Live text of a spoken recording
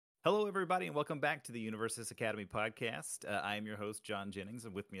Hello, everybody, and welcome back to the Universus Academy podcast. I am your host, John Jennings,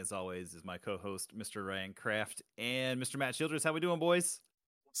 and with me, as always, is my co-host, Mr. Ryan Kraft and Mr. Matt Childress. How we doing, boys?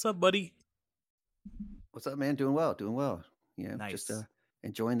 What's up, buddy? What's up, man? Doing well, doing well. Nice. Just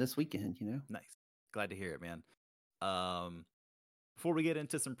enjoying this weekend. Nice. Glad to hear it, man. Before we get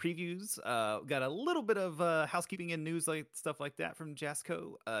into some previews, got a little bit of housekeeping and news, like stuff like that from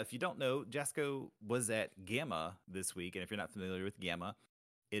Jasco. If you don't know, Jasco was at Gamma this week, and if you're not familiar with Gamma,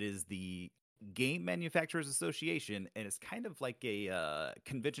 it is the Game Manufacturers Association, and it's kind of like a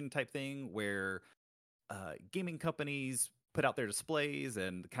convention type thing where gaming companies put out their displays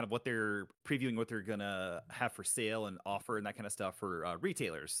and kind of what they're previewing, what they're gonna have for sale and offer and that kind of stuff for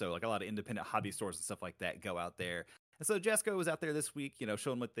retailers. So like a lot of independent hobby stores and stuff like that go out there. And so Jasco was out there this week,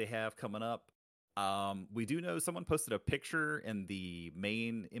 showing what they have coming up. We do know someone posted a picture in the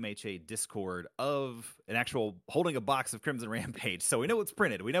main MHA Discord of an actual holding a box of Crimson Rampage. So we know it's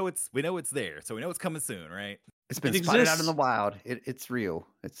printed. We know it's there. So we know it's coming soon, right? It's been spotted out in the wild. It's real.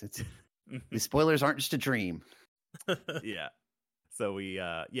 It's the spoilers aren't just a dream. Yeah. So we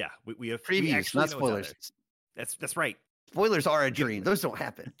have previews, not spoilers. That's right. Spoilers are a dream. Those don't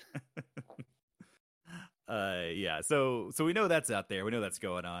happen. Yeah. So we know that's out there. We know that's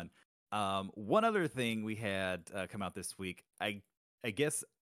going on. One other thing we had come out this week, I guess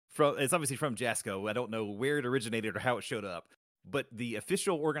it's obviously from Jasco. I don't know where it originated or how it showed up, but the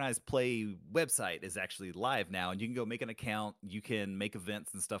official Organized Play website is actually live now, and you can go make an account. You can make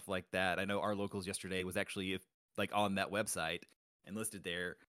events and stuff like that. I know our locals yesterday was actually like on that website and listed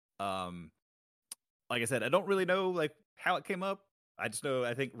there. Like I said, I don't really know like how it came up. I just know,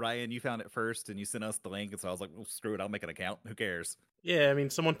 I think, Ryan, you found it first and you sent us the link. And so I was like, well, screw it. I'll make an account. Who cares? Yeah, I mean,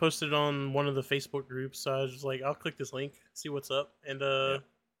 someone posted it on one of the Facebook groups. So I was just like, I'll click this link, see what's up. And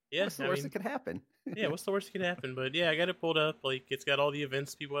yeah. What's the worst that could happen? Yeah, what's the worst that could happen? But yeah, I got it pulled up. Like, it's got all the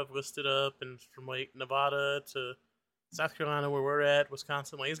events people have listed up. And from like Nevada to South Carolina, where we're at,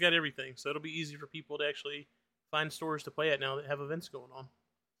 Wisconsin. Like, it's got everything. So it'll be easy for people to actually find stores to play at now that have events going on.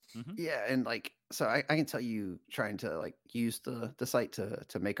 Mm-hmm. Yeah, and like, so I can tell you, trying to like use the site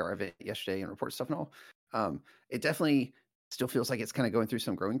to make our event yesterday and report stuff and all, it definitely still feels like it's kind of going through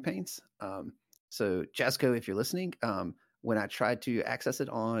some growing pains. So Jasco, if you're listening, when I tried to access it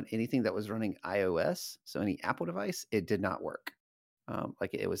on anything that was running iOS, so any Apple device, it did not work.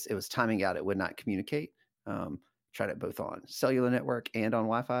 Like it was timing out; it would not communicate. Tried it both on cellular network and on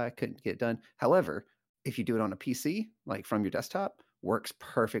Wi-Fi, couldn't get it done. However, if you do it on a PC, like from your desktop, works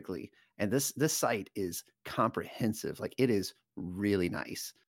perfectly. And this site is comprehensive. Like it is really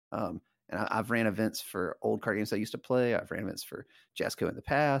nice. And I've ran events for old card games I used to play. I've ran events for Jasco in the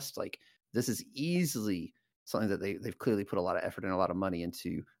past. Like this is easily something that they've clearly put a lot of effort and a lot of money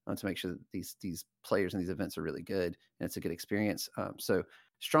into to make sure that these players and these events are really good and it's a good experience. So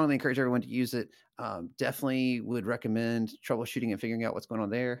strongly encourage everyone to use it. Definitely would recommend troubleshooting and figuring out what's going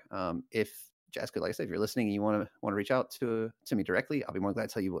on there. If Jasco, like I said, if you're listening and you want to reach out to me directly, I'll be more glad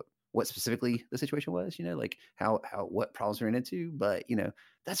to tell you what specifically the situation was, like how what problems we ran into. But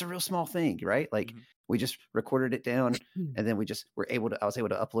that's a real small thing, right? Like we just recorded it down and then I was able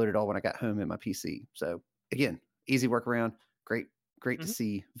to upload it all when I got home in my PC. So again, easy workaround, great to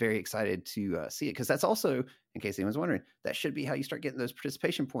see, very excited to see it. Cause that's also, in case anyone's wondering, that should be how you start getting those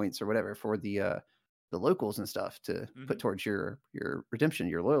participation points or whatever for the locals and stuff to put towards your redemption,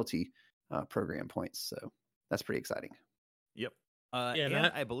 your loyalty program points. So that's pretty exciting. Yep. And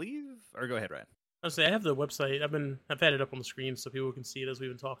I believe, or go ahead, Ryan. I'll say I have the website. I've had it up on the screen so people can see it as we've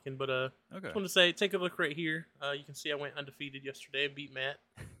been talking. But okay. I just want to say, take a look right here. You can see I went undefeated yesterday and beat Matt.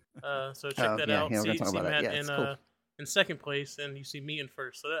 So check that out. See Matt in second place, and you see me in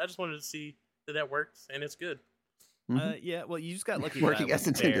first. So I just wanted to see that works, and it's good. Yeah, well, you just got lucky working as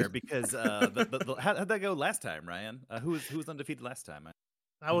intended there because how'd that go last time, Ryan? Who was undefeated last time?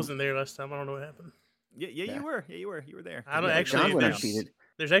 I wasn't there last time. I don't know what happened. Yeah. You were there. I don't actually.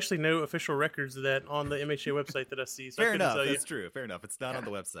 There's actually no official records of that on the MHA website that I see. So Fair enough. That's true. Fair enough. It's not on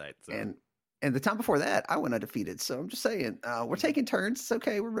the website. So. And the time before that, I went undefeated. So I'm just saying, we're taking turns. It's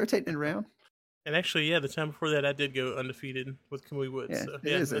okay. We're rotating it around. And actually, the time before that, I did go undefeated with Kamui Woods. Yeah, so, it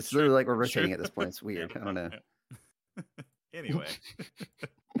is. It's literally like we're rotating at this point. It's weird. I don't know. Anyway.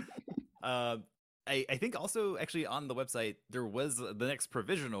 I think also actually on the website there was the next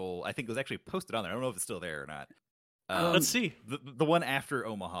provisional. I think it was actually posted on there. I don't know if it's still there or not. Let's see the one after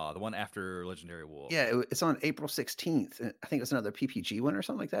Omaha, the one after Legendary Wolf. Yeah, it's on April 16th. I think it's another PPG one or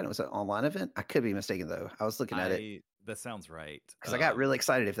something like that. It was an online event. I could be mistaken though. I was looking at it. That sounds right. Because I got really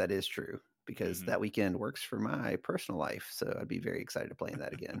excited if that is true. Because that weekend works for my personal life, so I'd be very excited to play in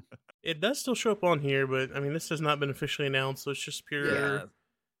that again. It does still show up on here, but I mean, this has not been officially announced, so it's just pure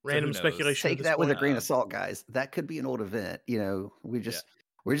Random speculation. Take that with a grain of salt, guys. That could be an old event. We're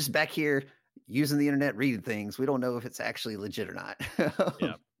just back here using the internet, reading things. We don't know if it's actually legit or not.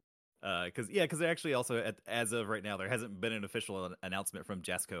 Yeah. Because there actually also, as of right now, there hasn't been an official announcement from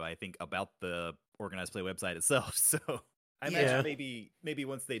Jasco, I think, about the Organized Play website itself. So I imagine maybe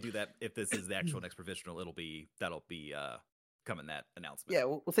once they do that, if this is the actual next provisional, that'll be coming that announcement. Yeah,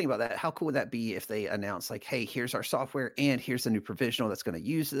 we'll think about that. How cool would that be if they announce like, hey, here's our software and here's the new provisional that's going to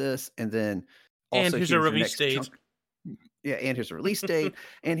use this, and then also and here's a release date. Yeah, and here's a release date,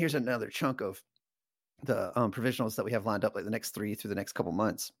 and here's another chunk of the provisionals that we have lined up, like the next 3 through the next couple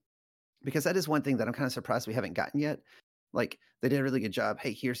months. Because that is one thing that I'm kind of surprised we haven't gotten yet. Like, they did a really good job.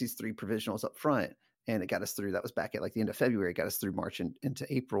 Hey, here's these 3 provisionals up front, and it got us through. That was back at like the end of February. It got us through March and into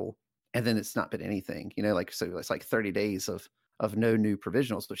April, and then it's not been anything. So it's like 30 days of no new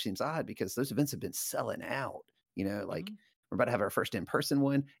provisionals, which seems odd because those events have been selling out. We're about to have our first in-person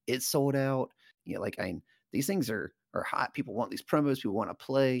one. It's sold out. These things are hot. People want these promos. People want to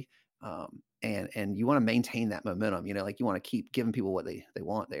play. And you want to maintain that momentum, you want to keep giving people what they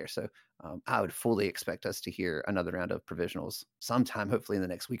want there. So I would fully expect us to hear another round of provisionals sometime, hopefully in the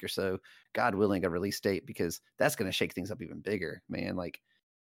next week or so, God willing, a release date, because that's going to shake things up even bigger, man. Like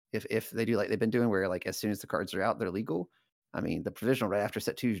if they do like they've been doing, where like as soon as the cards are out, they're legal. I mean, the provisional right after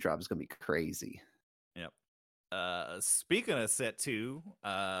set 2's drop is going to be crazy. Yep. Speaking of set 2,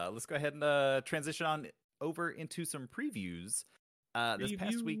 let's go ahead and transition on over into some previews. This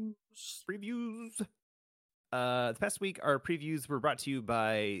past week, previews. This past week, our previews were brought to you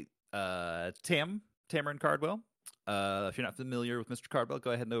by Tamron Cardwell. If you're not familiar with Mr. Cardwell,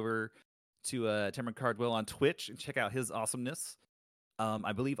 go ahead and over to Tamron Cardwell on Twitch and check out his awesomeness.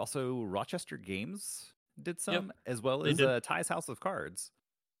 I believe also Rochester Games did some, as well as Ty's House of Cards.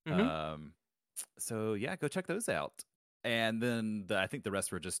 Mm-hmm. So yeah, go check those out. And then I think the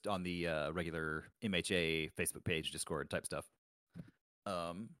rest were just on the regular MHA Facebook page, Discord type stuff.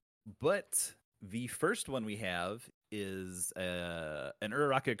 But the first one we have is an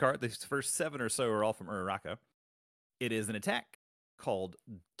Uraraka card. The first 7 or so are all from Uraraka. It is an attack called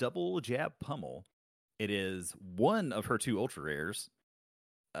Double Jab Pummel. It is one of her 2 ultra rares.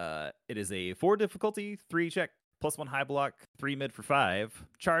 It is a 4 difficulty, 3 check, +1 high block, 3 mid for 5,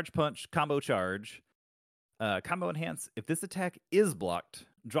 charge punch, combo charge, combo enhance. If this attack is blocked,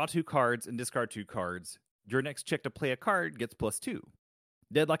 draw 2 cards and discard 2 cards. Your next check to play a card gets +2.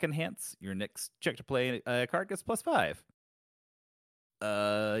 Deadlock enhance. Your next check to play a card gets +5.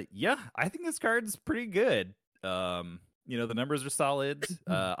 Yeah, I think this card's pretty good. The numbers are solid.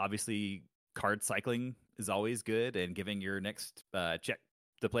 Obviously, card cycling is always good, and giving your next check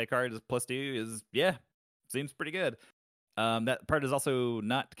to play a card is +2 seems pretty good. That part is also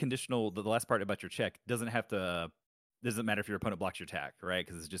not conditional. The last part about your check doesn't matter if your opponent blocks your attack, right?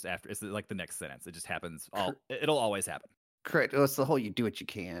 Because it's just after. It's like the next sentence. It just happens. It'll always happen. Correct. Well, it's the whole you do what you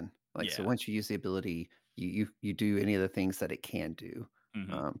can. So once you use the ability, you do any of the things that it can do.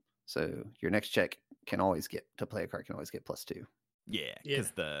 Mm-hmm. So your next check can always get to play a card can always get +2. Yeah,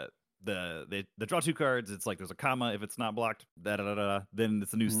 because the draw 2 cards. It's like there's a comma if it's not blocked. Then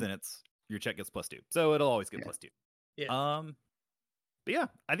it's a new sentence. Your check gets +2, so it'll always get +2. Yeah. But yeah,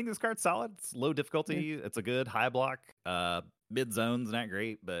 I think this card's solid. It's low difficulty. It's a good high block. Mid zone's not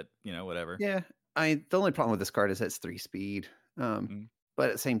great, but whatever. Yeah. The only problem with this card is that it's 3 speed. But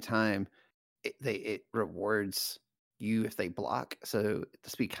at the same time, it rewards you if they block. So the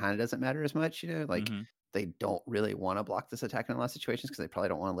speed kind of doesn't matter as much, they don't really want to block this attack in a lot of situations because they probably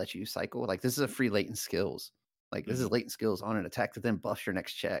don't want to let you cycle. Like, this is a free latent skills. Like, this is latent skills on an attack that then buffs your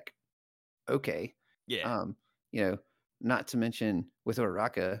next check. Okay. Yeah. Not to mention with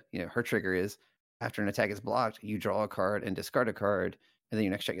Uraraka, her trigger is after an attack is blocked, you draw a card and discard a card, and then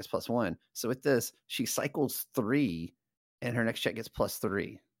your next check gets +1. So with this, she cycles 3, and her next check gets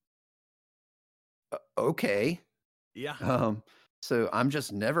 +3. Okay. Yeah. So I'm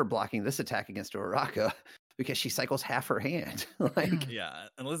just never blocking this attack against Uraraka because she cycles half her hand. Yeah,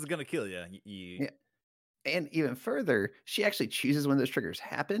 unless it's gonna kill you. Yeah. And even further, she actually chooses when those triggers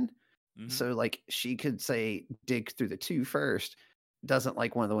happen. Mm-hmm. So she could say dig through the 2 first, doesn't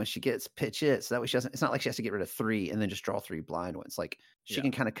like one of the ones she gets, pitch it. So that way she doesn't, it's not like she has to get rid of 3 and then just draw 3 blind ones. She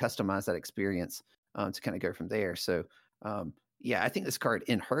can kind of customize that experience to kind of go from there. So I think this card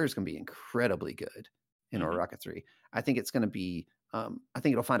in her is going to be incredibly good in Uraraka 3. I think it's going to be, I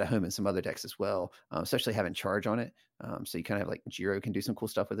think it'll find a home in some other decks as well, especially having charge on it. So you kind of have Jiro can do some cool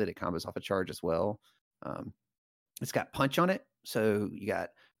stuff with it. It combos off a charge as well. It's got punch on it. So you got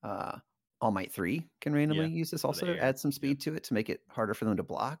All Might 3 can randomly use this also, add some speed to it to make it harder for them to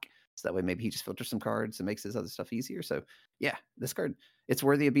block. So that way maybe he just filters some cards and makes his other stuff easier. So yeah, this card, it's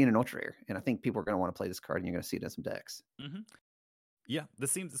worthy of being an ultra rare, and I think people are going to want to play this card, and you're going to see it in some decks. Yeah,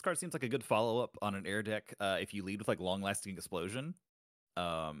 this card seems like a good follow up on an air deck if you lead with like long lasting explosion,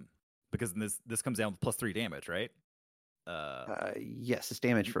 because this comes down with +3 damage, right? Yes, it's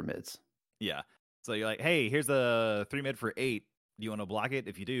damage for mids. Yeah, so you're like, hey, here's a 3 mid for 8. Do you want to block it?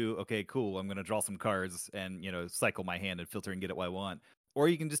 If you do, okay, cool. I'm going to draw some cards and cycle my hand and filter and get it what I want. Or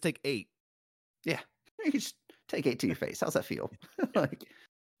you can just take 8. Yeah, you can just take 8 to your face. How's that feel?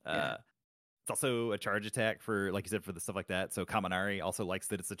 It's also a charge attack for, like you said, for the stuff like that. So Kaminari also likes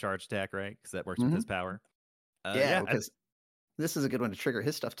that it's a charge attack, right? Because that works with his power. Because this is a good one to trigger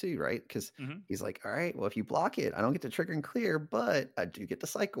his stuff too, right? Because he's like, all right, well, if you block it, I don't get to trigger and clear, but I do get to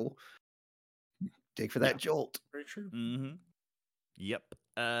cycle. Dig for that jolt. Very true. Yep.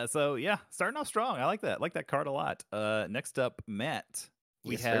 So yeah, starting off strong. I like that. I like that card a lot. Next up, Matt,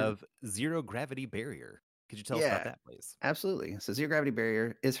 we have Zero Gravity Barrier. Could you tell us about that, please? Absolutely. So Zero Gravity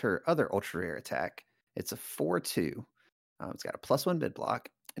Barrier is her other ultra rare attack. It's a 4/2. It's got a +1 mid block,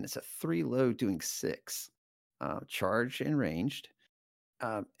 and it's a 3 low doing 6. Charge and ranged.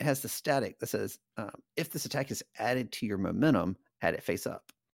 It has the static that says, if this attack is added to your momentum, had it face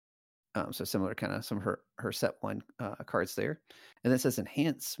up. So similar kind of some of her set 1 cards there. And then it says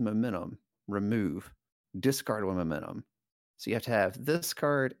enhance momentum, remove, discard 1 momentum. So you have to have this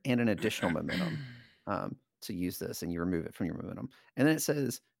card and an additional momentum to use this, and you remove it from your momentum. And then it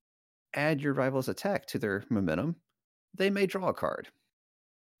says add your rival's attack to their momentum. They may draw a card.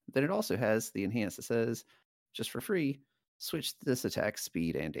 Then it also has the enhance that says, just for free, switch this attack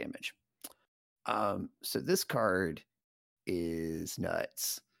speed and damage. So this card is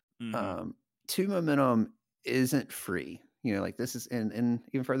nuts. 2 momentum isn't free. Like this is, and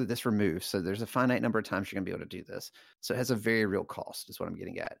even further, this removes. So there's a finite number of times you're going to be able to do this. So it has a very real cost, is what I'm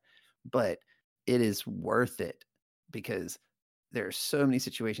getting at. But it is worth it because there are so many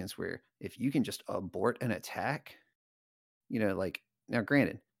situations where if you can just abort an attack, like now,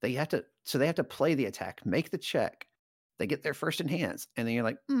 granted, they have to play the attack, make the check, they get their first enhance, and then you're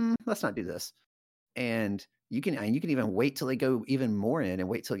like, let's not do this. And you can even wait till they go even more in and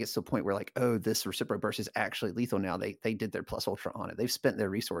wait till it gets to a point where like, oh, this reciprocal burst is actually lethal now. They did their plus ultra on it. They've spent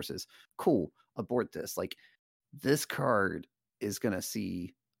their resources. Cool. Abort this. Like this card is going to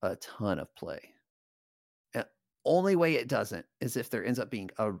see a ton of play. Only way it doesn't is if there ends up being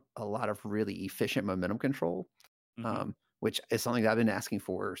a lot of really efficient momentum control, which is something that I've been asking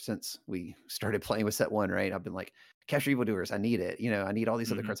for since we started playing with set 1, right? I've been like, capture evildoers, I need it. I need all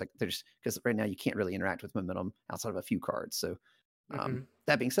these other cards. Like there's, because right now you can't really interact with momentum outside of a few cards. So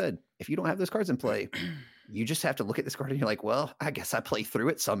that being said, if you don't have those cards in play, you just have to look at this card and you're like, well, I guess I play through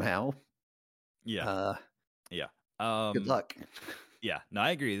it somehow. Yeah. Good luck. Yeah, no, I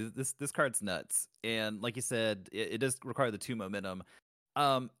agree. This card's nuts. And like you said, it does require the 2 momentum.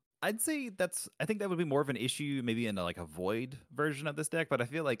 I'd say I think that would be more of an issue maybe in a void version of this deck, but I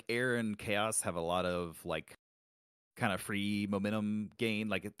feel like Air and Chaos have a lot of kind of free momentum gain.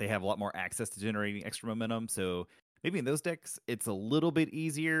 Like they have a lot more access to generating extra momentum. So maybe in those decks it's a little bit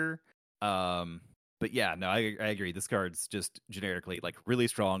easier. But yeah, no, I agree. This card's just generically really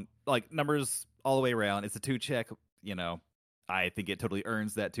strong. Like numbers all the way around. It's a 2 check, I think it totally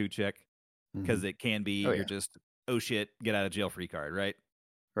earns that 2 check because it can be you're just, oh shit, get out of jail free card, right?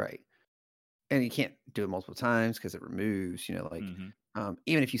 Right. And you can't do it multiple times because it removes, even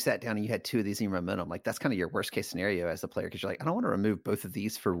if you sat down and you had 2 of these in your momentum, that's kind of your worst case scenario as a player because you're like, I don't want to remove both of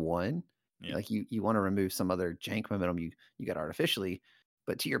these for 1. Yeah. You want to remove some other jank momentum you got artificially.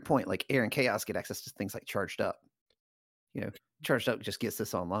 But to your point, Air and Chaos get access to things like Charged Up. Charged Up just gets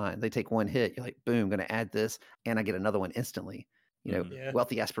this online. They take 1 hit, you're like, boom, going to add this, and I get another one instantly.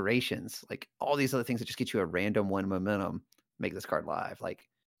 Wealthy Aspirations, all these other things that just get you a random 1 momentum, make this card live.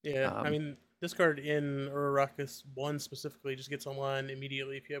 I mean, this card in Uraraka 1 specifically just gets online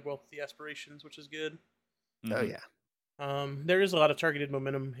immediately if you have Wealthy Aspirations, which is good. Oh yeah. There is a lot of targeted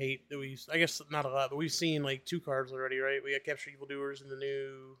momentum hate that I guess not a lot, but we've seen 2 cards already, right? We got Capture Evildoers and the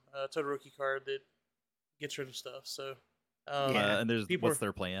new Todoroki card that gets rid of stuff. So and there's what's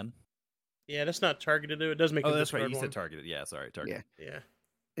their plan? Yeah, that's not targeted. It does make. Oh, that's right. You said targeted. Yeah, sorry, targeted.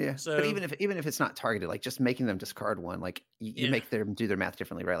 Yeah. So, but even if it's not targeted, just making them discard 1, you make them do their math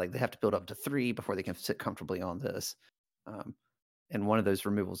differently, right? They have to build up to 3 before they can sit comfortably on this. And one of those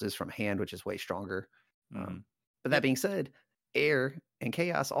removals is from hand, which is way stronger. But that being said, Air and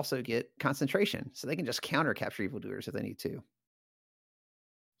Chaos also get concentration, so they can just counter Capture Evildoers if they need to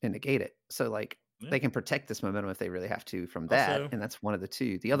and negate it. So they can protect this momentum if they really have to from that, and that's one of the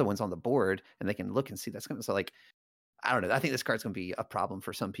 2. The other one's on the board, and they can look and see that's coming. So I don't know. I think this card's going to be a problem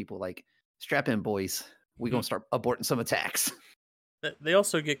for some people. Strap in, boys. We're going to start aborting some attacks. They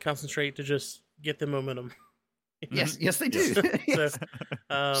also get concentrate to just get the momentum. Yes, they do.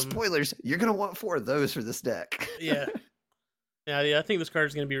 So, spoilers, you're going to want 4 of those for this deck. Yeah, I think this card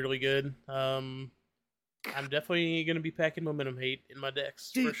is going to be really good. I'm definitely going to be packing momentum hate in my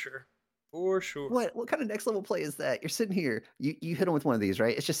decks, for sure. For sure. What kind of next level play is that? You're sitting here, you hit them with one of these,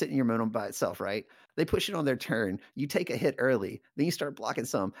 right? It's just sitting in your momentum by itself, right? They push it on their turn. You take a hit early, then you start blocking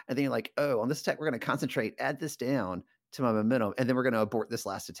some, and then you're like, oh, on this attack, we're going to concentrate, add this down to my momentum, and then we're going to abort this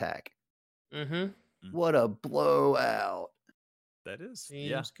last attack. Mm-hmm. What a blowout. That is.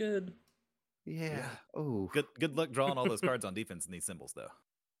 Seems good. Yeah. Oh. Good luck drawing all those cards on defense in these symbols, though.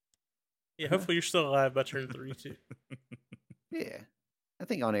 Yeah, hopefully you're still alive by turn 3, too. Yeah. I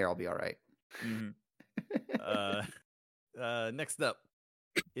think on air I'll be all right. Next up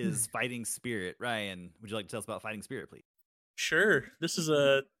is Fighting Spirit. Ryan, would you like to tell us about Fighting Spirit, please? Sure. This is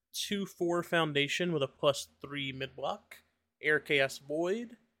a 2/4 foundation with a +3 mid block. Air Chaos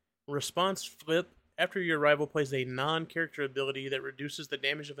Void. Response flip. After your rival plays a non-character ability that reduces the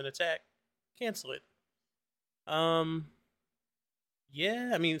damage of an attack, cancel it.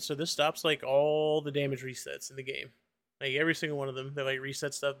 Yeah, I mean, so this stops like all the damage resets in the game. Like every single one of them, they like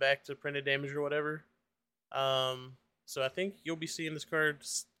reset stuff back to printed damage or whatever. So I think you'll be seeing this card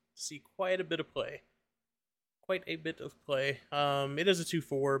see quite a bit of play. It is a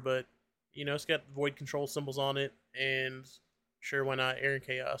 2/4, but it's got void control symbols on it, and sure, why not? Air and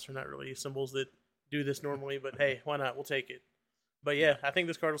Chaos are not really symbols that do this normally, but hey, why not? We'll take it. But yeah, I think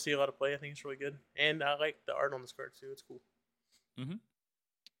this card will see a lot of play. I think it's really good, and I like the art on this card too. It's cool. Mm-hmm.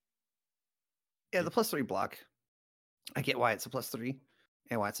 Yeah, the +3 block. I get why it's a +3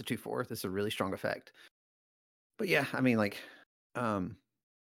 and why it's a 2/4. This is a really strong effect. But yeah, I mean, like,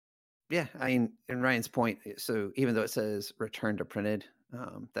 yeah, I mean, in Ryan's point, so even though it says return to printed,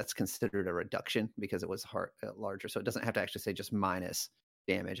 that's considered a reduction because it was larger. So it doesn't have to actually say just minus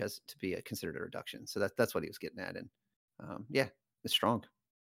damage as to be considered a reduction. So that's what he was getting at. And yeah, it's strong.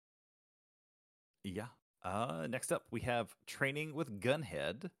 Yeah. Next up, we have Training with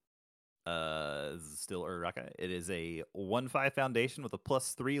Gunhead. This is still Uraraka. It is a 1/5 foundation with a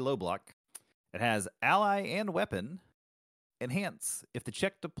 +3 low block. It has ally and weapon. Enhance. If the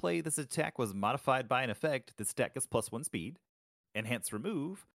check to play this attack was modified by an effect, this attack gets +1 speed. Enhance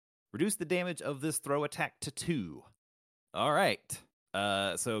remove. Reduce the damage of this throw attack to 2. All right.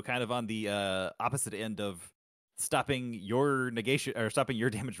 So kind of on the opposite end of stopping your negation or stopping your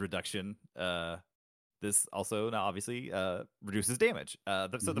damage reduction. This also now obviously reduces damage. So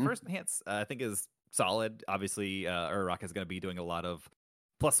the first enhance I think is solid. Obviously, Uraraka is going to be doing a lot of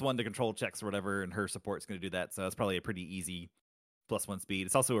 +1 to control checks or whatever, and her support's going to do that. So it's probably a pretty easy +1 speed.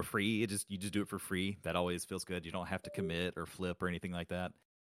 It's also a free. You just do it for free. That always feels good. You don't have to commit or flip or anything like that.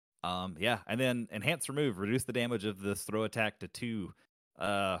 Yeah, and then enhance remove, reduce the damage of this throw attack to 2.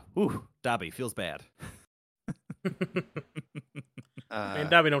 Dobby feels bad. And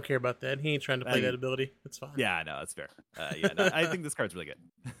Dobby don't care about that. He ain't trying to play that ability. It's fine. Yeah, I know. That's fair. I think this card's really good.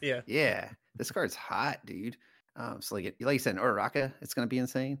 Yeah. This card's hot, dude. So like you said, in Uraraka, it's going to be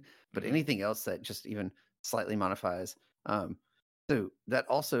insane. But anything else that just even slightly modifies. So that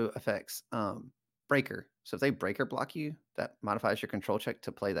also affects Breaker. So if they Breaker block you, that modifies your control check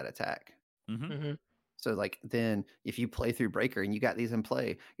to play that attack. So like then if you play through Breaker and you got these in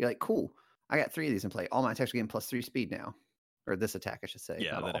play, you're like, cool, I got 3 of these in play. All my attacks are getting +3 speed now. Or this attack, I should say.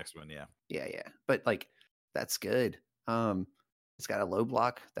 Yeah, the next one, yeah. Yeah. But like that's good. It's got a low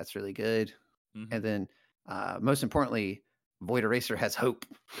block. That's really good. And then most importantly, Void Eraser has hope.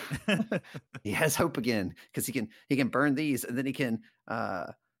 He has hope again because he can burn these and then he can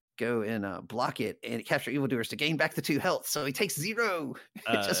go and block it and capture evildoers to gain back the 2 health. So he takes 0.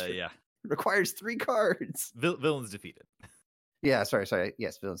 It just requires 3 cards. Villains defeated. Yeah, sorry.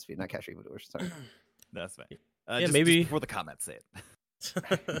 Yes, villains defeated, not capture evildoers. Sorry. That's fine. Maybe just before the comments say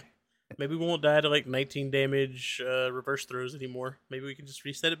it. Maybe we won't die to like 19 damage reverse throws anymore. Maybe we can just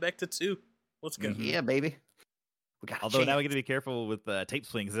reset it back to 2. Let's go. Yeah, baby. Although now we got to be careful with tape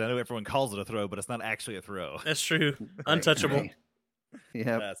swing because I know everyone calls it a throw, but it's not actually a throw. That's true. Untouchable. Right.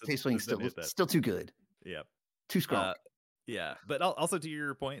 Yeah, tape swing still too good. Yeah, too strong. Yeah, but also to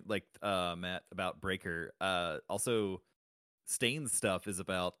your point, like Matt about Breaker, also Stain stuff is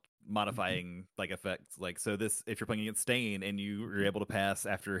about modifying like effects. Like so, this if you're playing against Stain and you're able to pass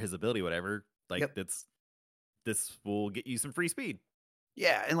after his ability, whatever, like this will get you some free speed.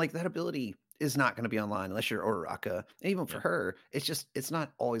 Yeah, and like that ability is not going to be online unless you're Uraraka. And even for her, it's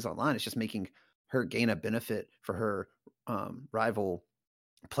not always online. It's just making her gain a benefit for her rival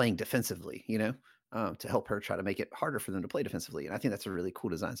playing defensively, to help her try to make it harder for them to play defensively. And I think that's a really cool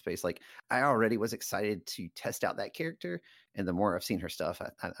design space. Like, I already was excited to test out that character, and the more I've seen her stuff,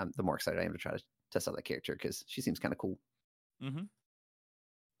 I'm the more excited I am to try to test out that character because she seems kind of cool.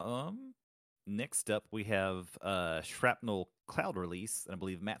 Next up we have Shrapnel Cloud release, and I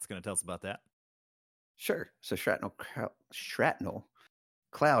believe Matt's going to tell us about that. Sure. So Shrapnel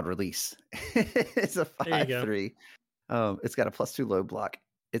Cloud release. It's a 5/3. It's got a +2 low block.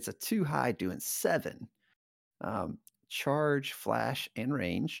 It's a 2 high doing 7. Charge, flash, and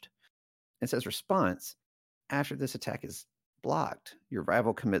ranged. It says response. After this attack is blocked, your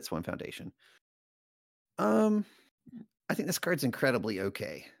rival commits 1 foundation. I think this card's incredibly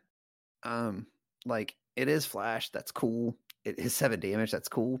okay. Like, it is flash, that's cool. It is 7 damage, that's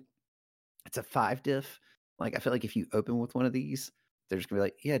cool. It's a 5 diff. Like, I feel like if you open with one of these, they're just gonna be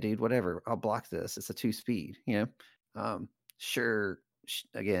like, yeah, dude, whatever, I'll block this. It's a 2 speed, you know? Sure,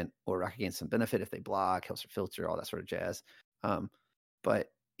 again, Uraraka gains some benefit if they block, helps her filter, all that sort of jazz.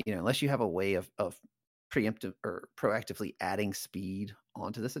 But, you know, unless you have a way of preemptive or proactively adding speed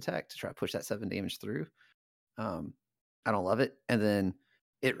onto this attack to try to push that 7 damage through, I don't love it. And then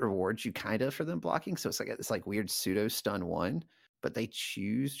it rewards you kind of for them blocking. So it's like this like weird pseudo stun 1, but they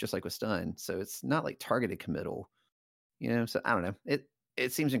choose just like with stun. So it's not like targeted committal, you know? So I don't know.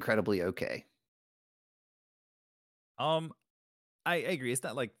 It seems incredibly okay. I agree. It's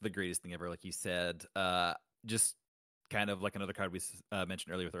not like the greatest thing ever, like you said. Just kind of like another card we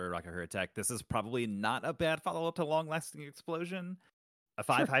mentioned earlier with Uraraka, her attack. This is probably not a bad follow-up to Long Lasting Explosion. A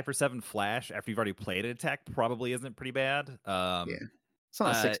 5 high for 7 flash after you've already played an attack probably isn't pretty bad. Yeah. It's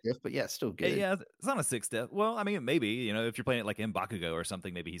not a 6 diff, but yeah, it's still good. Yeah, it's not a 6 diff. Well, I mean, maybe, you know, if you're playing it like in Bakugo or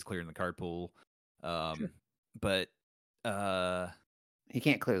something, maybe he's clearing the card pool. But he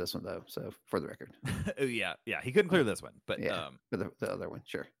can't clear this one though, so for the record. Oh yeah, he couldn't clear this one, but for the other one,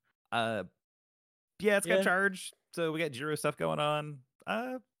 sure. It's got charge, so we got Jiro stuff going on.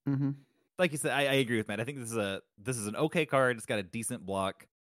 Like you said, I agree with Matt. I think this is an okay card. It's got a decent block.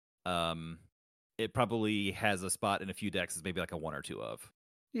 It probably has a spot in a few decks as maybe like a 1 or 2 of.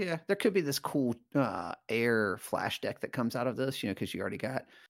 Yeah, there could be this cool air flash deck that comes out of this, you know, because you already got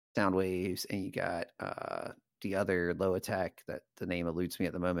Sound Waves and you got the other low attack that the name eludes me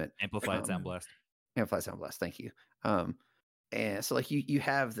at the moment. Amplified Sound Blast. Amplified Sound Blast, thank you. And so like you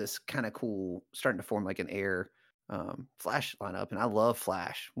have this kind of cool starting to form like an air flash lineup, and I love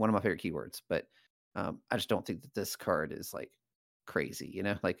flash, one of my favorite keywords, but I just don't think that this card is like crazy, you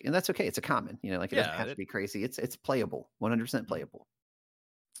know, like, and that's okay. It's a common, you know, like it doesn't have to be crazy. It's playable, 100% playable.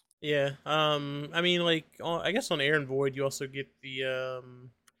 Yeah. I mean, like, I guess on Air and Void, you also get the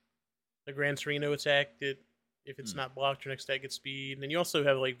Gran Torino attack that if it's not blocked, your next attack gets speed. And then you also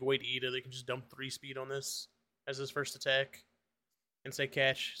have like Void Ida that can just dump 3 speed on this as his first attack and say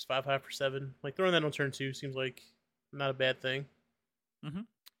catch. It's 5 high for 7. Like, throwing that on turn 2 seems like not a bad thing. And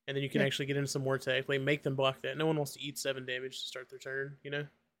then you can actually get into some more attack, like make them block that. No one wants to eat 7 damage to start their turn, you know?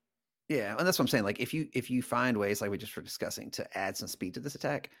 Yeah, and that's what I'm saying. Like, if you find ways, like we just were discussing, to add some speed to this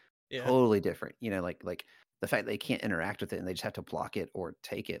attack, totally different. You know, like the fact they can't interact with it and they just have to block it or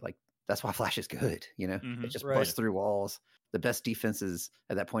take it. Like, that's why Flash is good. You know, it just busts through walls. The best defenses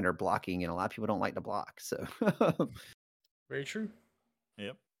at that point are blocking, and a lot of people don't like to block. So, very true.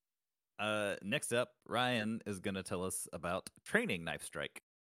 Yep. Next up, Ryan is going to tell us about Training Knife Strike.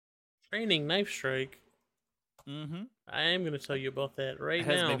 Training Knife Strike. I am going to tell you about that right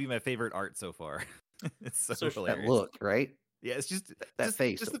now. It has maybe my favorite art so far. It's so hilarious. That look, right? Yeah, it's just that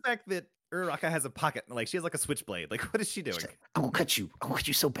face. Just the fact that Uraraka has a pocket, like she has like a switchblade. Like, what is she doing? Like, I'm gonna cut you. I'm gonna cut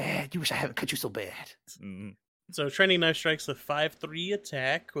you so bad. You wish I hadn't cut you so bad. So Training Knife Strike's a 5/3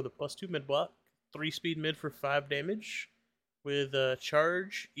 attack with a +2 mid block, 3 speed mid for 5 damage, with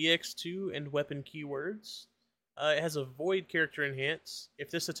charge, EX2, and weapon keywords. It has a Void character enhance.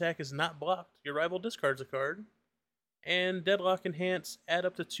 If this attack is not blocked, your rival discards a card. And Deadlock enhance, add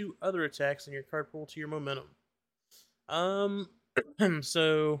up to 2 other attacks in your card pool to your momentum.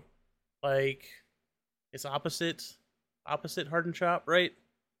 So, like, it's opposite Hardened Chop, right?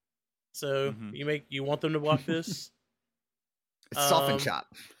 So you want them to block this. It's Soften Chop.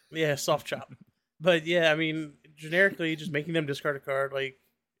 Yeah, soft chop. But yeah, I mean, generically, just making them discard a card, like,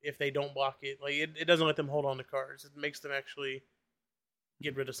 if they don't block it, like, it doesn't let them hold on to cards. It makes them actually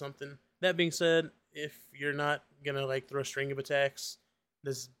get rid of something. That being said, if you're not gonna like throw a string of attacks,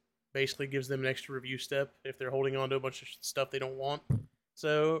 this basically gives them an extra review step if they're holding on to a bunch of stuff they don't want.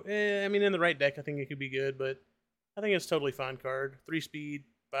 So, I mean, in the right deck, I think it could be good, but I think it's a totally fine card. 3 speed,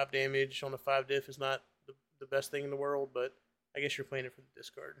 5 damage on the 5 diff is not the best thing in the world, but I guess you're playing it for the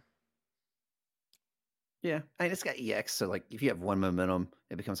discard. Yeah, I mean, it's got EX, so like if you have 1 momentum,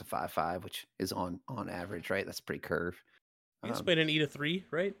 it becomes a 5/5, which is on average, right? That's pretty curve. You can play it in E3,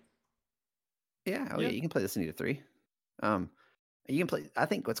 right? Yeah, yeah, you can play this in E3. You can play. I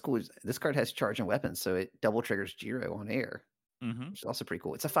think what's cool is this card has charge and weapons, so it double triggers Jiro on air, which is also pretty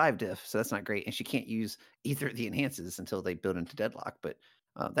cool. It's a 5 diff, so that's not great, and she can't use either of the enhances until they build into Deadlock. But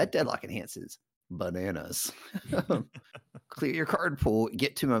that Deadlock enhances bananas. Clear your card pool,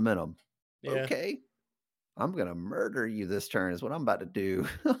 get 2 momentum. Yeah. Okay, I'm gonna murder you this turn. Is what I'm about to do.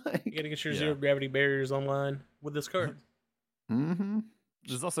 Like, you gotta get your zero gravity barriers online with this card. Mm-hmm.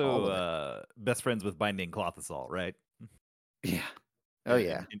 There's also best friends with Binding Cloth Assault, right? Yeah. Oh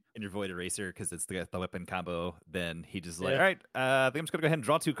yeah. In your Void Eraser, because it's the weapon combo. Then he just like, all right, I think I'm just gonna go ahead and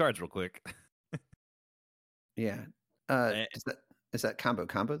draw 2 cards real quick. Yeah. Is that combo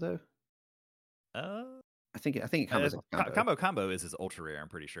though? I think combo is his ultra rare. I'm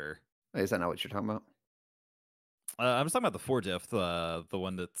pretty sure. Is that not what you're talking about? I'm just talking about the 4 diff, the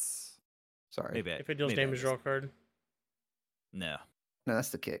one that's. Sorry. Maybe if it deals damage, draw a card. No, that's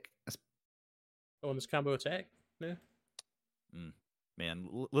the kick. That's... Oh, and this combo attack. No. Man,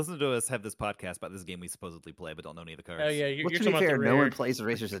 listen to us have this podcast about this game we supposedly play, but don't know any of the cards. Oh yeah, you're to be fair, no one plays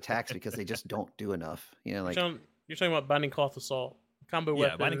Eraser's attacks because they just don't do enough. You know, like you're talking about Binding Cloth Assault combo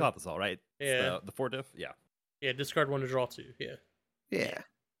weapon. Yeah, Binding Cloth Assault, right? Yeah, the 4 diff. Yeah. Yeah, discard 1 to draw 2. Yeah. Yeah.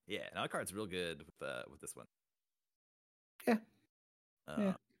 Yeah. Now the card's real good with this one.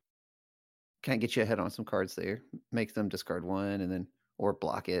 Yeah. Can I get you ahead on some cards there? Make them discard 1 and then or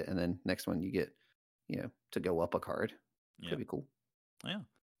block it, and then next one you get, to go up a card. Could be cool. Yeah.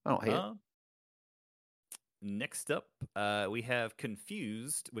 I don't hate it. Next up, we have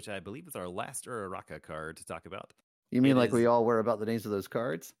Confused, which I believe is our last Uraraka card to talk about. You mean we all were about the names of those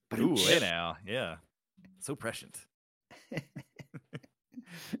cards? Ooh, hey now. Yeah. So prescient.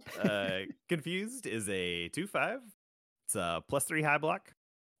 Confused is a 2/5. It's a +3 high block.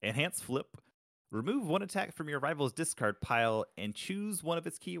 Enhance flip. Remove 1 attack from your rival's discard pile and choose one of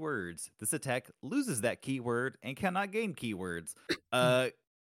its keywords. This attack loses that keyword and cannot gain keywords.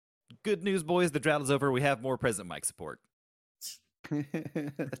 Good news, boys. The drought is over. We have more present mic support.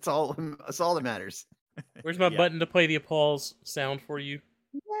 That's all that matters. Where's my button to play the applause sound for you?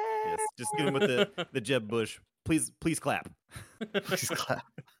 Yes, just get him with the Jeb Bush. Please clap. Please clap.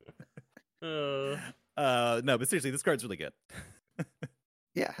 No, but seriously, this card's really good.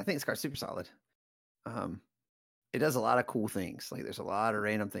 Yeah, I think this card's super solid. It does a lot of cool things. Like there's a lot of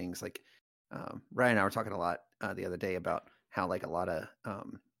random things. Like Ryan and I were talking a lot the other day about how like a lot of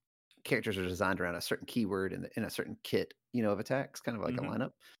characters are designed around a certain keyword in a certain kit, of attacks, kind of like a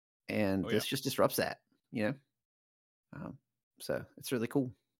lineup. And this just disrupts that, so it's really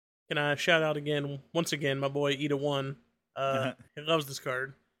cool. Can I shout out once again, my boy Ida1. He loves this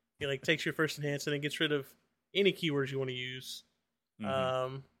card. He takes your first enhance and then gets rid of any keywords you want to use.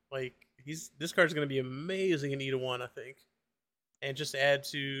 This card's going to be amazing in Ida1, I think. And just add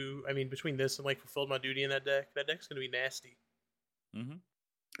to, between this and Fulfilled My Duty in that deck's going to be nasty.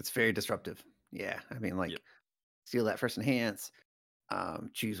 It's very disruptive. Yeah. Steal that first enhance,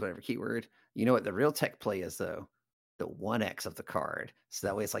 choose whatever keyword. You know what the real tech play is, though? The 1x of the card. So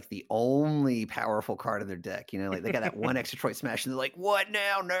that way it's the only powerful card in their deck. They got that 1x Detroit Smash and they're like, what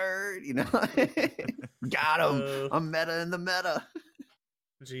now, nerd? Got him. I'm meta in the meta.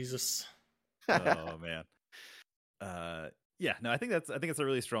 Jesus. Oh man. Yeah, no, I think it's a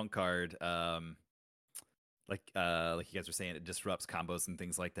really strong card. Like you guys were saying, it disrupts combos and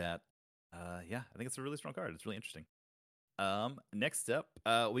things like that. Yeah, I think it's a really strong card. It's really interesting. Next up,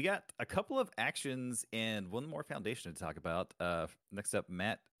 we got a couple of actions and one more foundation to talk about. Next up,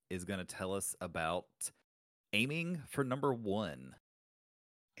 Matt is going to tell us about aiming for number 1.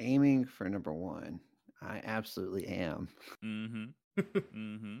 Aiming for number 1. I absolutely am.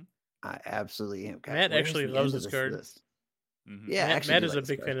 I absolutely am. God, Matt actually loves this card. Yeah, Matt is a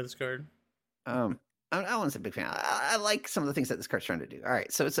big fan of this card. I wasn't a big fan. I like some of the things that this card's trying to do. All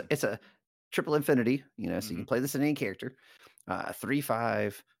right, so it's a triple infinity, so you can play this in any character.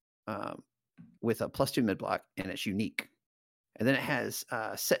 3/5 with a +2 mid block, and it's unique. And then it has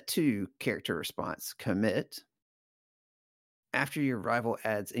set 2 character response, commit. After your rival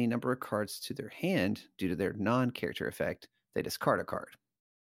adds any number of cards to their hand due to their non-character effect, they discard a card.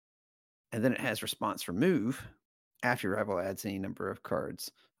 And then it has response remove. After your rival adds any number of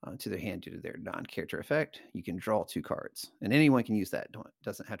cards to their hand due to their non-character effect, you can draw 2 cards. And anyone can use that. It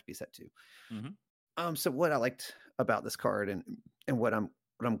doesn't have to be set 2. So what I liked about this card and what I'm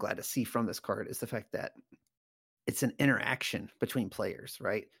glad to see from this card is the fact that it's an interaction between players,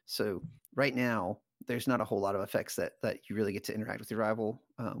 right? So right now, there's not a whole lot of effects that you really get to interact with your rival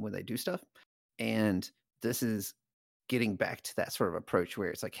when they do stuff. And this is getting back to that sort of approach where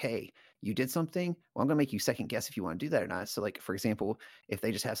it's like, hey, you did something. Well, I'm going to make you second guess if you want to do that or not. So, like, for example, if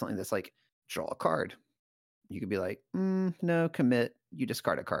they just have something that's like, draw a card, you could be like, no, commit, you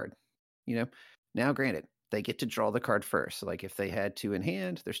discard a card. Now, granted, they get to draw the card first. So, like, if they had 2 in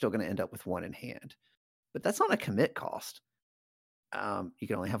hand, they're still going to end up with 1 in hand. But that's not a commit cost. You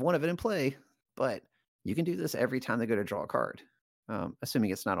can only have 1 of it in play, but you can do this every time they go to draw a card,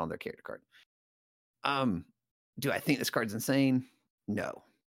 assuming it's not on their character card. Do I think this card's insane? No.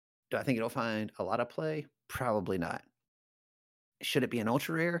 Do I think it'll find a lot of play? Probably not. Should it be an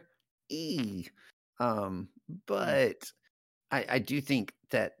ultra rare? But I do think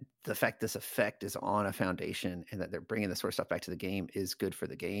that the fact this effect is on a foundation and that they're bringing this sort of stuff back to the game is good for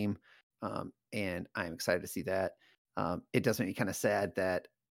the game. And I'm excited to see that. It does make me kind of sad that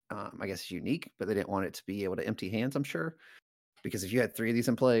I guess it's unique, but they didn't want it to be able to empty hands, I'm sure. Because if you had 3 of these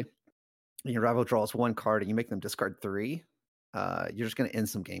in play and your rival draws 1 card and you make them discard 3, you're just going to end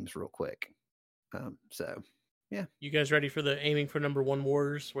some games real quick. So, yeah. You guys ready for the aiming for number 1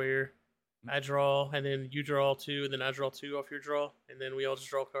 wars where I draw and then you draw 2 and then I draw 2 off your draw and then we all just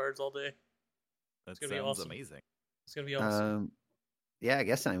draw cards all day? That sounds awesome. Amazing. It's going to be awesome. Yeah, I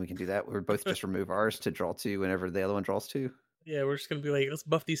guess we can do that. We're both just remove ours to draw 2 whenever the other one draws 2. Yeah, we're just going to be like, let's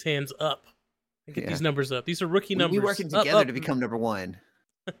buff these hands up and get these numbers up. These are rookie numbers. We're working together to become number 1.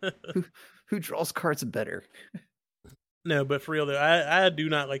 Who draws cards better? No, but for real though, I do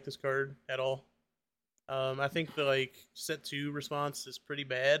not like this card at all. I think the set 2 response is pretty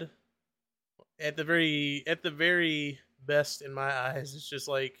bad. At the very best in my eyes, it's just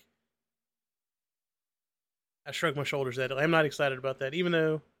like I shrug my shoulders at it. I'm not excited about that, even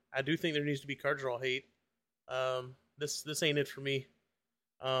though I do think there needs to be card draw hate. This ain't it for me.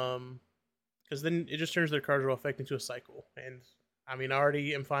 Because then it just turns their card draw effect into a cycle, and I mean I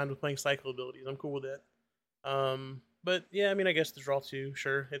already am fine with playing cycle abilities. I'm cool with that. But yeah, I mean I guess the draw 2,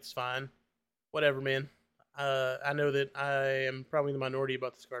 sure, it's fine. Whatever, man. I know that I am probably the minority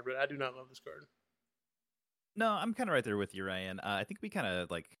about this card, but I do not love this card. No, I'm kind of right there with you, Ryan. I think we kind of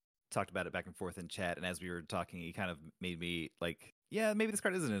talked about it back and forth in chat, and as we were talking, it kind of made me yeah, maybe this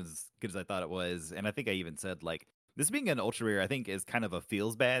card isn't as good as I thought it was. And I think I even said this being an ultra rare, I think is kind of a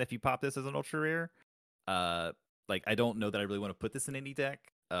feels bad if you pop this as an ultra rare. I don't know that I really want to put this in any deck.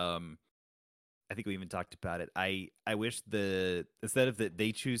 I think we even talked about it. I wish instead of that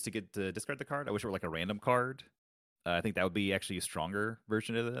they choose to get to discard the card, I wish it were a random card. I think that would be actually a stronger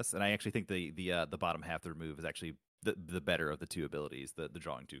version of this. And I actually think the bottom half of the remove is actually the better of the 2 abilities, the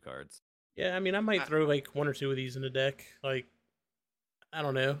drawing 2 cards. Yeah, I mean, I might throw 1 or 2 of these in a deck. I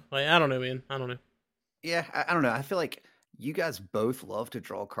don't know. I don't know, man. I don't know. Yeah, I don't know. I feel like you guys both love to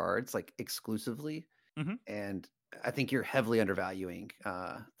draw cards exclusively. Mm-hmm. And I think you're heavily undervaluing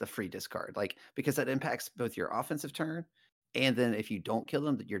the free discard, because that impacts both your offensive turn and then if you don't kill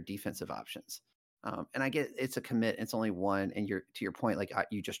them, your defensive options. And I get it's a commit, it's only 1, and you're to your point,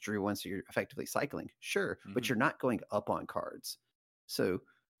 you just drew 1, so you're effectively cycling, sure, but you're not going up on cards. So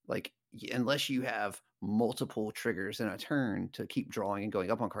unless you have multiple triggers in a turn to keep drawing and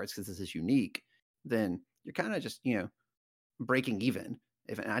going up on cards because this is unique, then you're kind of just breaking even.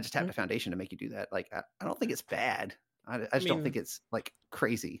 And I just have a foundation to make you do that. I don't think it's bad. I just don't think it's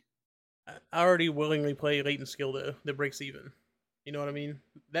crazy. I already willingly play latent skill though that breaks even. You know what I mean?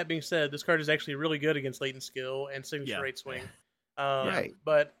 That being said, this card is actually really good against latent skill and signature rate swing. Right.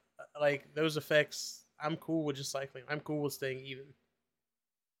 But those effects, I'm cool with just cycling. I'm cool with staying even.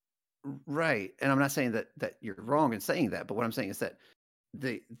 Right. And I'm not saying that you're wrong in saying that, but what I'm saying is that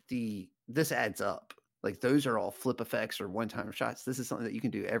this adds up. Those are all flip effects or one-time shots. This is something that you can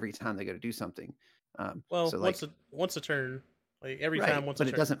do every time they go to do something. Once a turn, every time. Once, but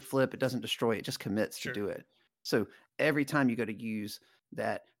it doesn't flip. It doesn't destroy. It just commits to do it. So every time you go to use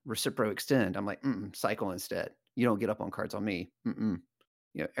that recipro extend, I'm cycle instead. You don't get up on cards on me.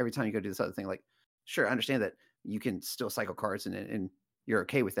 Every time you go do this other thing, sure, I understand that you can still cycle cards and you're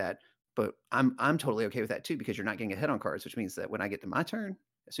okay with that. But I'm totally okay with that too, because you're not getting ahead on cards, which means that when I get to my turn,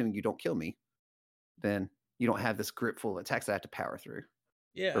 assuming you don't kill me, then you don't have this grip full of attacks that I have to power through.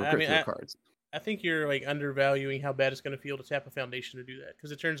 Yeah, cards. I think you're undervaluing how bad it's going to feel to tap a foundation to do that,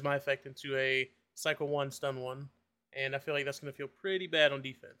 because it turns my effect into a cycle 1, stun 1, and I feel like that's going to feel pretty bad on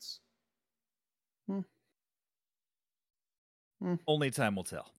defense. Only time will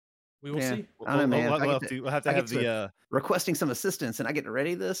tell. We will see. I don't know, man. We'll have to have the requesting some assistance, and I get to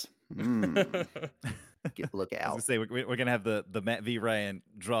ready this. Look out! I was gonna say we're gonna have the Matt V. Ryan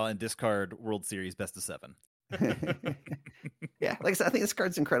draw and discard World Series best of 7. Yeah, like I said, I think this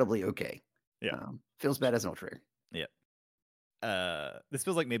card's incredibly okay. Yeah, feels bad as an ultra rare. Yeah. this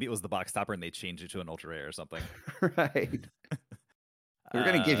feels like maybe it was the box topper and they changed it to an ultra rare or something. Right. We're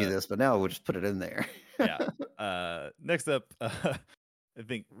gonna give you this, but now we'll just put it in there. Yeah. Next up, I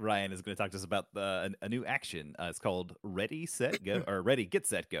think Ryan is going to talk to us about a new action. It's called Ready, Set, Go, or Ready, Get,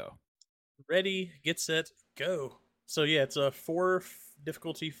 Set, Go. Ready, Get, Set, Go. So yeah, it's a 4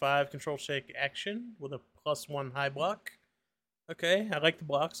 difficulty 5 control check action with a +1 high block. Okay, I like the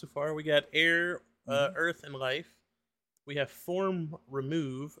block so far. We got air, earth, and life. We have form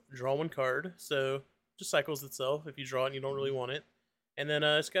remove, draw 1 card. So just cycles itself. If you draw it and you don't really want it. And then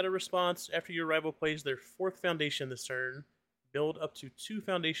it's got a response after your rival plays their 4th foundation this turn. Build up to 2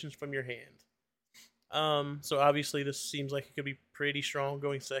 foundations from your hand. So obviously this seems like it could be pretty strong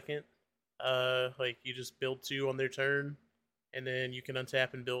going second. Like you just build 2 on their turn, and then you can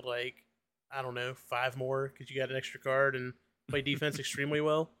untap and build like, I don't know, 5 more because you got an extra card and play defense extremely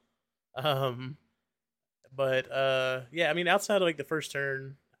well. But yeah, I mean, outside of like the first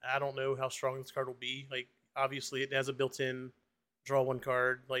turn, I don't know how strong this card will be. Like obviously it has a built-in draw 1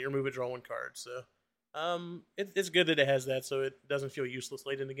 card, like remove it, draw 1 card. So it's good that it has that, so it doesn't feel useless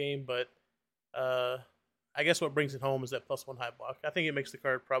late in the game. But I guess what brings it home is that +1 high block. I think it makes the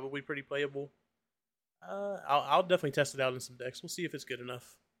card probably pretty playable. I'll definitely test it out in some decks. We'll see if it's good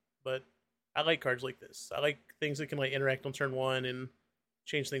enough. But I like cards like this. I like things that can like interact on turn 1 and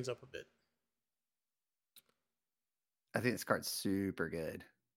change things up a bit. I think this card's super good.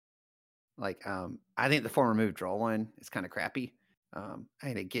 Like, I think the form remove draw 1 is kind of crappy. I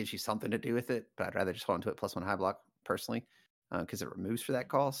think it gives you something to do with it, but I'd rather just hold on to it +1 high block personally, because it removes for that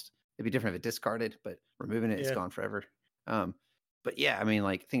cost. It'd be different if it discarded, but removing it is gone forever. But yeah, I mean,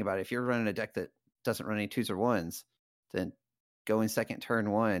 like, think about it. If you're running a deck that doesn't run any 2s or 1s, then going second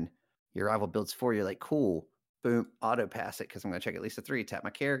turn 1, your rival builds 4. You're like, cool, boom, auto pass it because I'm going to check at least a 3, tap my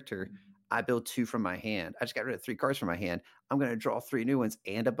character. I build 2 from my hand. I just got rid of 3 cards from my hand. I'm going to draw 3 new ones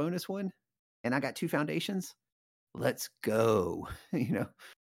and a bonus one, and I got 2 foundations. Let's go.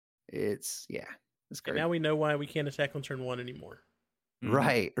 It's this card. And now we know why we can't attack on turn 1 anymore.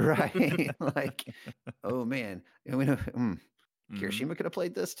 Right. Like, oh man, we know Kirishima could have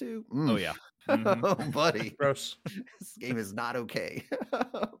played this too. Oh yeah. Oh buddy, gross. This game is not okay.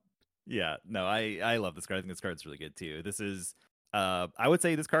 Yeah, no, I love this card. I think this card's really good too. This is I would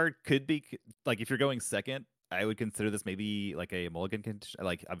say this card could be like, if you're going second, I would consider this maybe like a mulligan,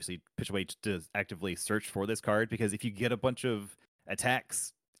 like obviously pitch away to actively search for this card, because if you get a bunch of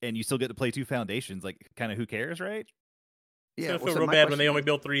attacks and you still get to play 2 foundations, like kind of who cares, right? Yeah, it's gonna feel real bad when they only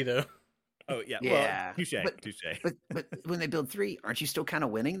build 3 though. Oh yeah, well, touche. But when they build 3, aren't you still kind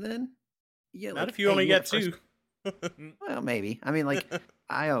of winning then? Yeah, not like, if you only get 2. Well, maybe. I mean, like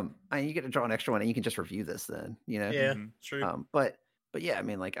you get to draw an extra one, and you can just review this then. Yeah, true. But yeah, I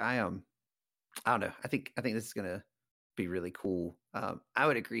mean, like I don't know. I think this is gonna be really cool. I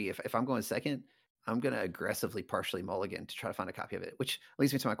would agree. If I'm going second, I'm gonna aggressively partially mulligan to try to find a copy of it. Which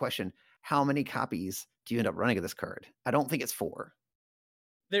leads me to my question: how many copies do you end up running of this card? I don't think it's 4.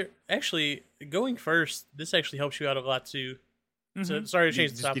 They're actually going first. This actually helps you out a lot too. So sorry to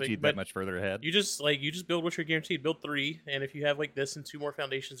change the topic, you but that much further ahead. You just build what you're guaranteed. Build 3, and if you have like this and 2 more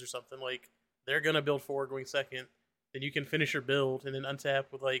foundations or something, like they're gonna build 4 going second. Then you can finish your build and then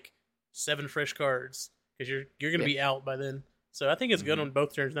untap with like 7 fresh cards because you're gonna be out by then. So I think it's good on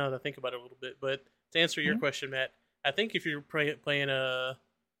both turns now that I think about it a little bit. But to answer your question, Matt, I think if you're playing a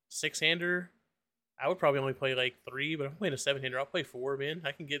 6-hander, I would probably only play like 3. But if I'm playing a 7-hander, I'll play 4. Man,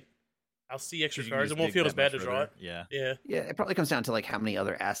 I'll see extra cards. It won't feel as bad to draw it. Yeah. It probably comes down to like how many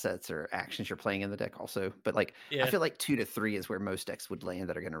other assets or actions you're playing in the deck also. But like, I feel like 2 to 3 is where most decks would land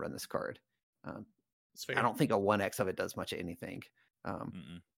that are going to run this card. I don't think a 1x of it does much of anything.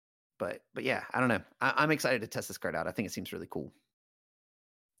 But yeah, I don't know. I'm excited to test this card out. I think it seems really cool.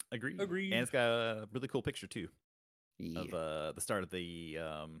 Agreed. And it's got a really cool picture too of the start of the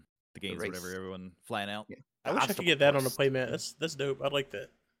games, or whatever, everyone flying out. Yeah. I wish I could get that on a playmat. That's dope. I'd like that.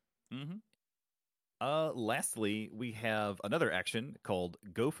 Lastly, we have another action called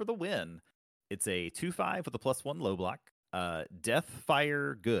Go for the Win. It's a 2/5 with a +1 low block. Death,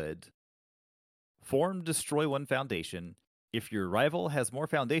 Fire, Good. Form, destroy 1 foundation. If your rival has more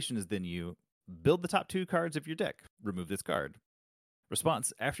foundations than you, build the top 2 cards of your deck. Remove this card.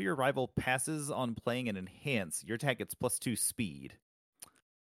 Response: after your rival passes on playing an enhance, your attack gets +2 speed.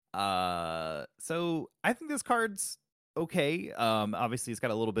 So I think this card's okay. Obviously it's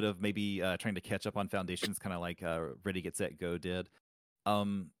got a little bit of maybe trying to catch up on foundations, kind of like Ready, Get, Set, Go did.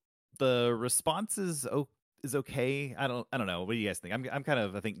 The response is okay. I don't know. What do you guys think? I'm kind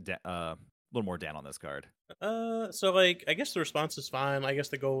of, I think, a little more down on this card. So like, I guess the response is fine. I guess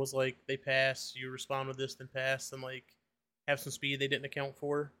the goal was like they pass, you respond with this, then pass, and like have some speed they didn't account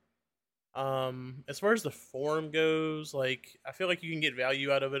for. As far as the form goes, like I feel like you can get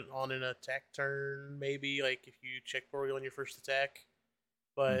value out of it on an attack turn, maybe like if you check Boreal on your first attack.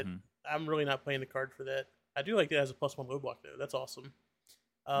 But I'm really not playing the card for that. I do like that it has a +1 low block though. That's awesome.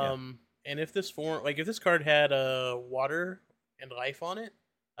 And if this form, like if this card had water and life on it,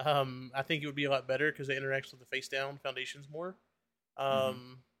 I think it would be a lot better because it interacts with the face down foundations more.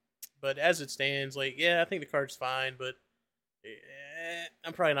 But as it stands, like I think the card's fine, but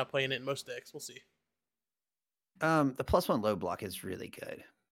I'm probably not playing it in most decks. We'll see. The +1 low block is really good,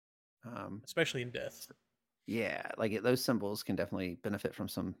 especially in death. Yeah, like those symbols can definitely benefit from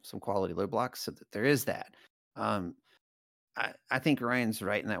some quality low blocks. So that there is that. I think Ryan's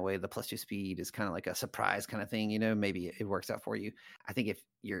right in that way. The +2 speed is kind of like a surprise kind of thing. You know, maybe it works out for you. I think if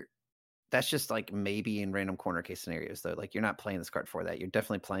you're, that's just like maybe in random corner case scenarios though. Like you're not playing this card for that. You're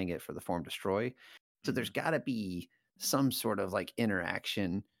definitely playing it for the form destroy. So there's got to be some sort of like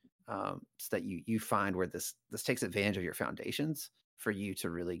interaction so that you find where this takes advantage of your foundations for you to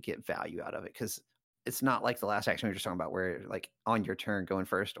really get value out of it. Because it's not like the last action we were just talking about where like on your turn going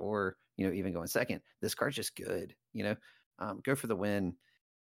first or, you know, even going second, this card's just good, you know, go for the win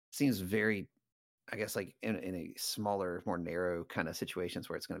seems very, I guess, like in a smaller, more narrow kind of situations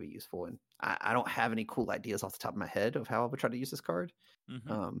where it's going to be useful. And I don't have any cool ideas off the top of my head of how I would try to use this card.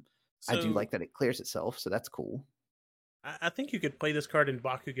 I do like that it clears itself. So that's cool. I think you could play this card in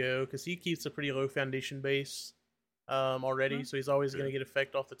Bakugo because he keeps a pretty low foundation base already. So he's always going to get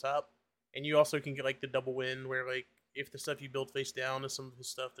effect off the top. And you also can get like the double win where like if the stuff you build face down is some of his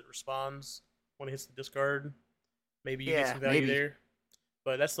stuff that responds when it hits the discard, maybe you get some value there.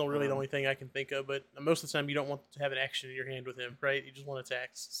 But that's not really the only thing I can think of. But most of the time you don't want to have an action in your hand with him, right? You just want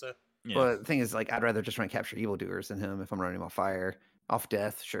attacks. So Well, the thing is, like, I'd rather just run capture evildoers than him if I'm running him off fire. Off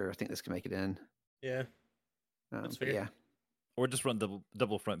death, sure, I think this can make it in. Yeah. That's fair. Yeah. Or just run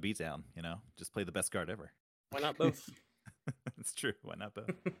double front beatdown, you know? Just play the best card ever. Why not both? It's true. Why not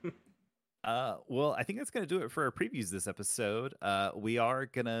both? Well, I think that's going to do it for our previews this episode. We are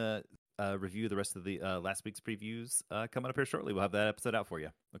going to review the rest of the last week's previews coming up here shortly. We'll have that episode out for you.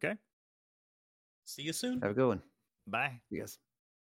 Okay? See you soon. Have a good one. Bye. Yes.